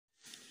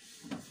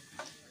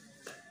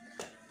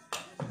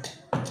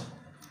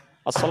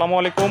Assalamu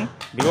alaikum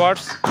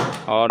viewers.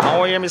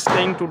 Now I am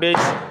staying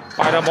today's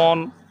Pairabon,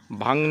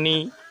 Bhangni,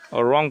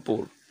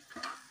 Rangpur.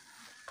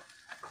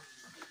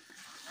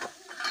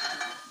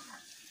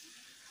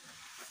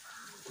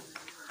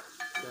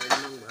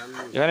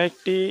 এখানে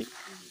একটি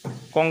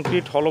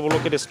concrete হলো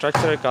ব্লকের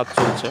স্ট্রাকচারের কাজ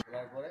চলছে।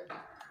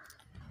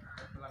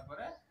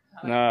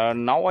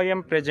 Now I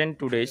am present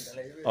today's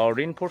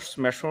reinforced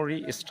masonry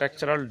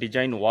structural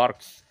design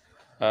works.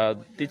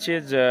 This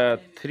is a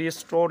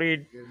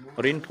 3-storied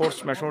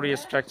reinforced masonry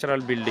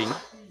structural building.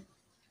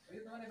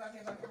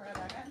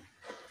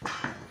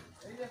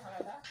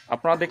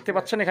 আপনারা দেখতে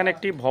পাচ্ছেন এখানে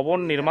একটি ভবন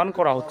নির্মাণ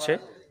করা হচ্ছে,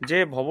 যে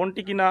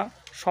ভবনটি কিনা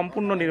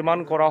সম্পূর্ণ নির্মাণ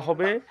করা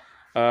হবে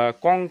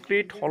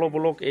কংক্রিট হলো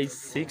ব্লক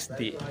H6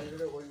 দিয়ে।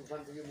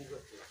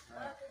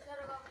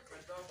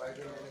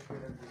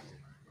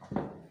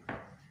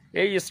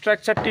 এই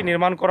স্ট্রাকচারটি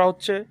নির্মাণ করা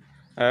হচ্ছে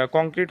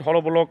কংক্রিট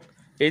হলো ব্লক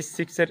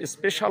H6 এর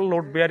স্পেশাল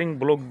লোড বেয়ারিং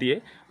ব্লক দিয়ে।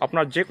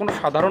 আপনার যে কোনো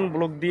সাধারণ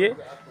ব্লক দিয়ে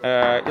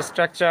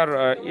স্ট্রাকচার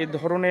এই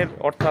ধরনের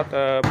অর্থাৎ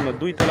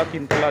 2 তলা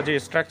 3 তলা যে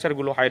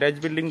স্ট্রাকচারগুলো হাই রাইজ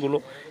বিল্ডিংগুলো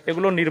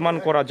এগুলো নির্মাণ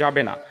করা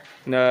যাবে না।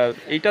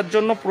 এইটার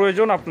জন্য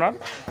প্রয়োজন আপনার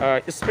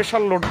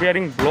স্পেশাল লোড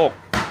বেয়ারিং ব্লক।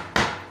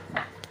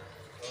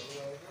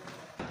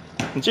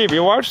 জি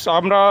ভিউয়ার্স,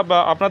 আমরা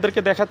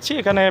আপনাদেরকে দেখাচ্ছি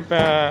এখানে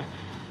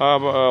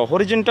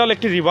হরিজন্টাল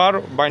একটি রিভার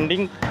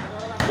বাইন্ডিং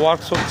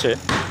ওয়ার্কস হচ্ছে,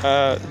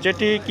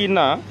 যেটি কি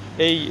না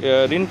এই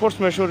রিনফোর্স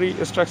মেশনারি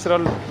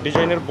স্ট্রাকচারাল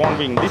ডিজাইনের bond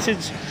beam.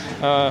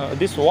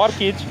 This work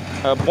is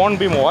bond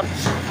beam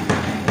works.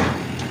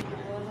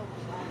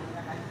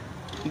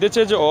 This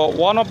is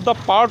one of the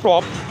part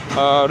of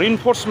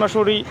reinforce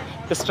masonry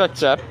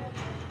structure.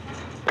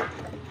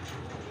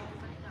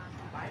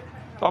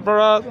 তো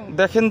আপনারা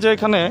দেখেন যে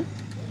এখানে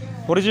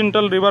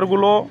হরিজন্টাল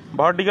রিভারগুলো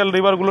ভার্টিক্যাল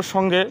রিভারগুলোর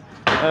সঙ্গে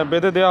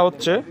বেঁধে দেওয়া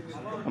হচ্ছে।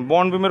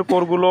 বন্ড বিমের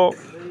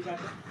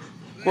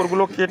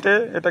কোরগুলো কেটে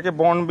এটাকে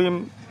বন্ড বিম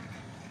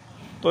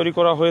তৈরি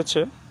করা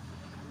হয়েছে।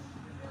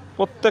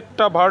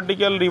 প্রত্যেকটা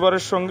ভার্টিক্যাল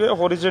রিভারের সঙ্গে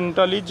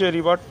হরিজন্টালি যে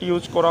রিভারটি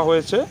ইউজ করা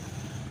হয়েছে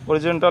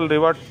হরিজন্টাল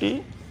রিভারটি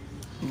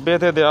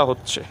বেঁধে দেওয়া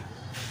হচ্ছে।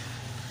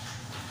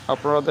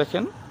 আপনারা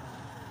দেখেন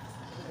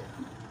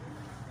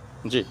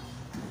জি,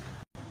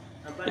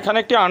 এখানে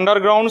একটি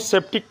আন্ডারগ্রাউন্ড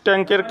সেপটিক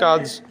ট্যাঙ্কের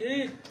কাজ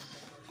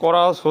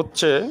করা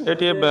হচ্ছে।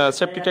 এটি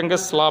সেপটিক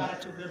ট্যাঙ্কের স্ল্যাব।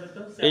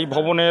 এই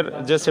ভবনের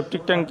যে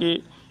সেপটিক ট্যাঙ্কটি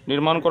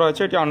নির্মাণ করা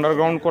হয়েছে এটি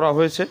আন্ডারগ্রাউন্ড করা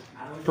হয়েছে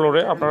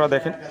ফ্লোরে। আপনারা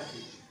দেখেন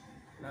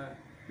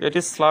এটি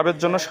স্ল্যাবের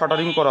জন্য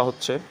শাটারিং করা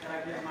হচ্ছে।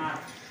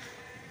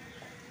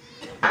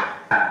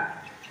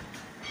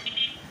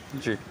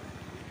 জি,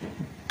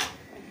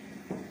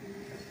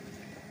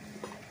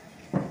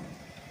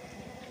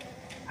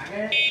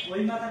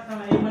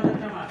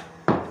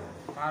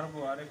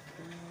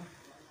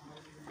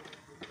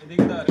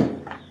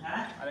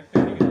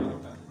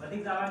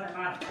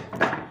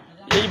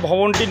 এই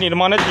ভবনটি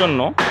নির্মাণের জন্য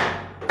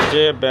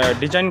যে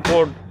ডিজাইন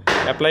কোড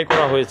অ্যাপ্লাই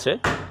করা হয়েছে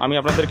আমি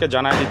আপনাদেরকে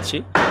জানাই দিচ্ছি।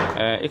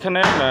 এখানে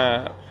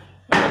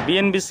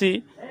বিএনবিসি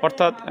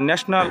অর্থাৎ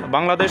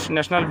Bangladesh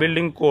national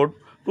building code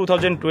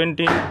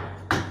 2020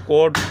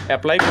 code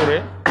apply করে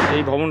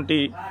এই ভবনটি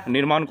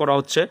নির্মাণ করা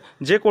হচ্ছে,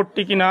 যে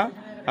কোডটি কিনা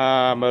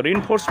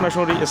reinforce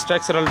masonry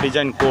structural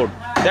design code.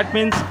 That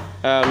means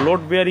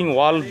load bearing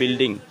wall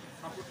building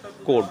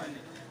code.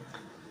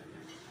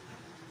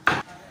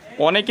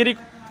 অনেকেরই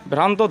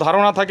ভ্রান্ত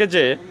ধারণা থাকে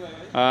যে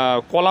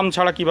কলাম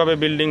ছাড়া কিভাবে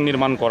বিল্ডিং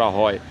নির্মাণ করা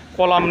হয়,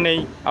 কলাম নেই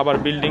আবার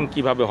বিল্ডিং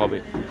কিভাবে হবে।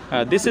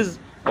 This is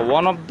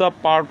one of the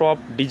part of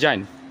design.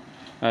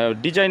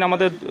 Design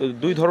আমাদের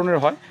 2 ধরনের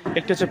হয়,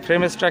 একটি হচ্ছে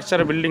ফ্রেম স্ট্রাকচার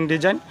বিল্ডিং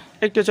ডিজাইন,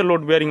 একটি হচ্ছে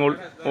লোড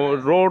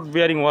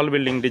বেয়ারিং ওয়াল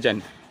বিল্ডিং ডিজাইন।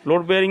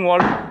 লোড বেয়ারিং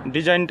ওয়াল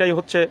ডিজাইনটাই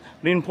হচ্ছে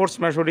রিনফোর্স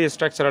মেশনারি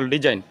স্ট্রাকচারাল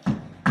ডিজাইন।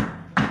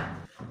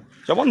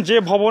 যেমন যে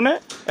ভবনে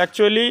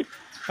অ্যাকচুয়ালি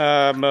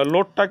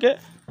লোডটাকে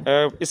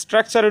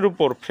স্ট্রাকচারের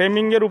উপর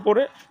ফ্রেমিংয়ের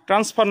উপরে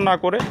ট্রান্সফার না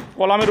করে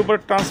কলামের উপরে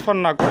ট্রান্সফার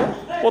না করে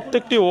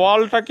প্রত্যেকটি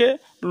ওয়ালটাকে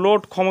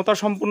লোড ক্ষমতা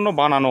সম্পূর্ণ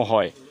বানানো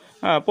হয়।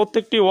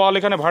 প্রত্যেকটি ওয়াল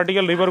এখানে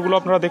ভার্টিক্যাল রিভারগুলো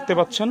আপনারা দেখতে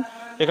পাচ্ছেন।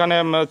 এখানে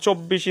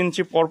 24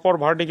 ইঞ্চি পরপর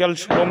ভার্টিক্যাল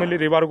 16 মিলি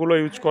রিভারগুলো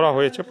ইউজ করা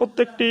হয়েছে।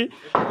 প্রত্যেকটি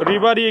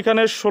রিভারই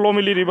এখানে 16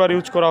 মিলি রিভার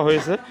ইউজ করা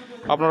হয়েছে।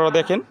 আপনারা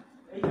দেখেন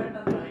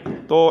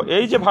তো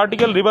এই যে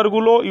ভার্টিক্যাল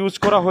রিভারগুলো ইউজ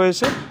করা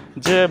হয়েছে,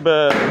 যে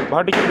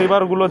ভার্টিক্যাল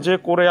রিভারগুলো যে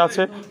করে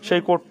আছে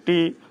সেই কোডটি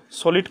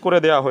সলিড করে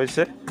দেওয়া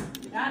হয়েছে,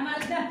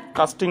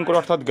 কাস্টিং করে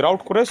অর্থাৎ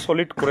গ্রাউট করে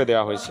সলিড করে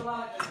দেওয়া হয়েছে।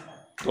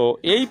 তো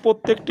এই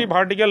প্রত্যেকটি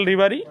ভার্টিক্যাল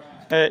রিভারই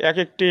এক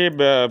একটি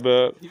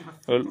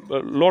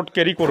লোড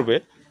ক্যারি করবে,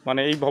 মানে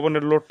এই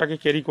ভবনের লোডটাকে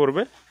ক্যারি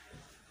করবে।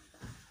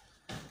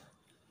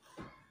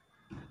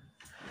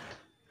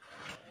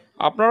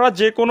 আপনারা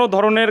যে কোনো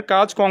ধরনের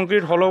কাজ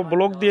কংক্রিট হলো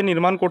ব্লক দিয়ে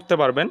নির্মাণ করতে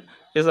পারবেন,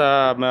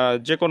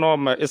 যে কোনো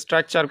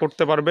স্ট্রাকচার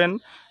করতে পারবেন,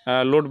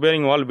 লোড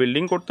বেয়ারিং ওয়াল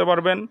বিল্ডিং করতে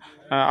পারবেন।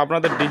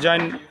 আপনাদের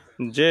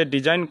যে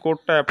ডিজাইন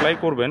কোডটা অ্যাপ্লাই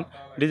করবেন,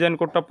 ডিজাইন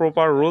কোডটা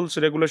প্রপার রুলস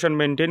রেগুলেশন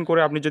মেনটেন করে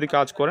আপনি যদি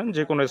কাজ করেন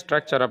যে কোনো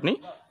স্ট্রাকচার আপনি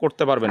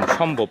করতে পারবেন।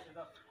 সম্ভব,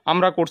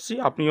 আমরা করছি,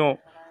 আপনিও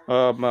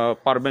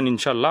পারবেন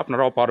ইনশাল্লাহ,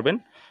 আপনারাও পারবেন।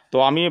 তো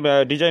আমি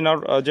ডিজাইনার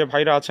যে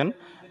ভাইরা আছেন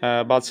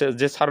বা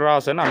যে স্যাররা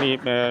আছেন, আমি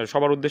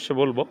সবার উদ্দেশ্যে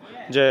বলবো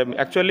যে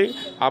অ্যাকচুয়ালি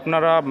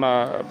আপনারা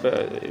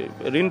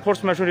রিইনফোর্স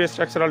ম্যাসোনারি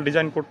স্ট্রাকচারাল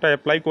ডিজাইন কোডটা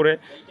অ্যাপ্লাই করে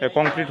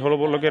কংক্রিট হলো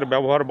ব্লকের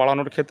ব্যবহার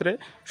বাড়ানোর ক্ষেত্রে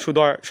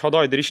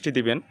সদয় দৃষ্টি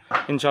দিবেন।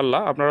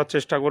 ইনশাল্লাহ আপনারা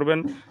চেষ্টা করবেন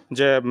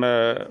যে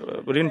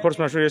রিইনফোর্স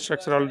ম্যাসোনারি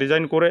স্ট্রাকচারাল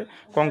ডিজাইন করে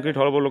কংক্রিট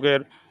হলো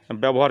ব্লকের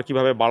ব্যবহার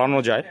কিভাবে বাড়ানো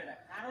যায়।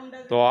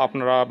 তো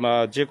আপনারা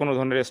যে কোনো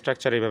ধরনের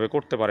স্ট্রাকচার এইভাবে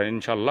করতে পারেন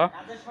ইনশাল্লাহ।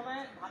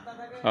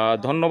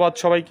 ধন্যবাদ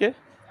সবাইকে।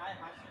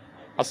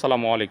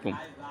 আসসালামু আলাইকুম।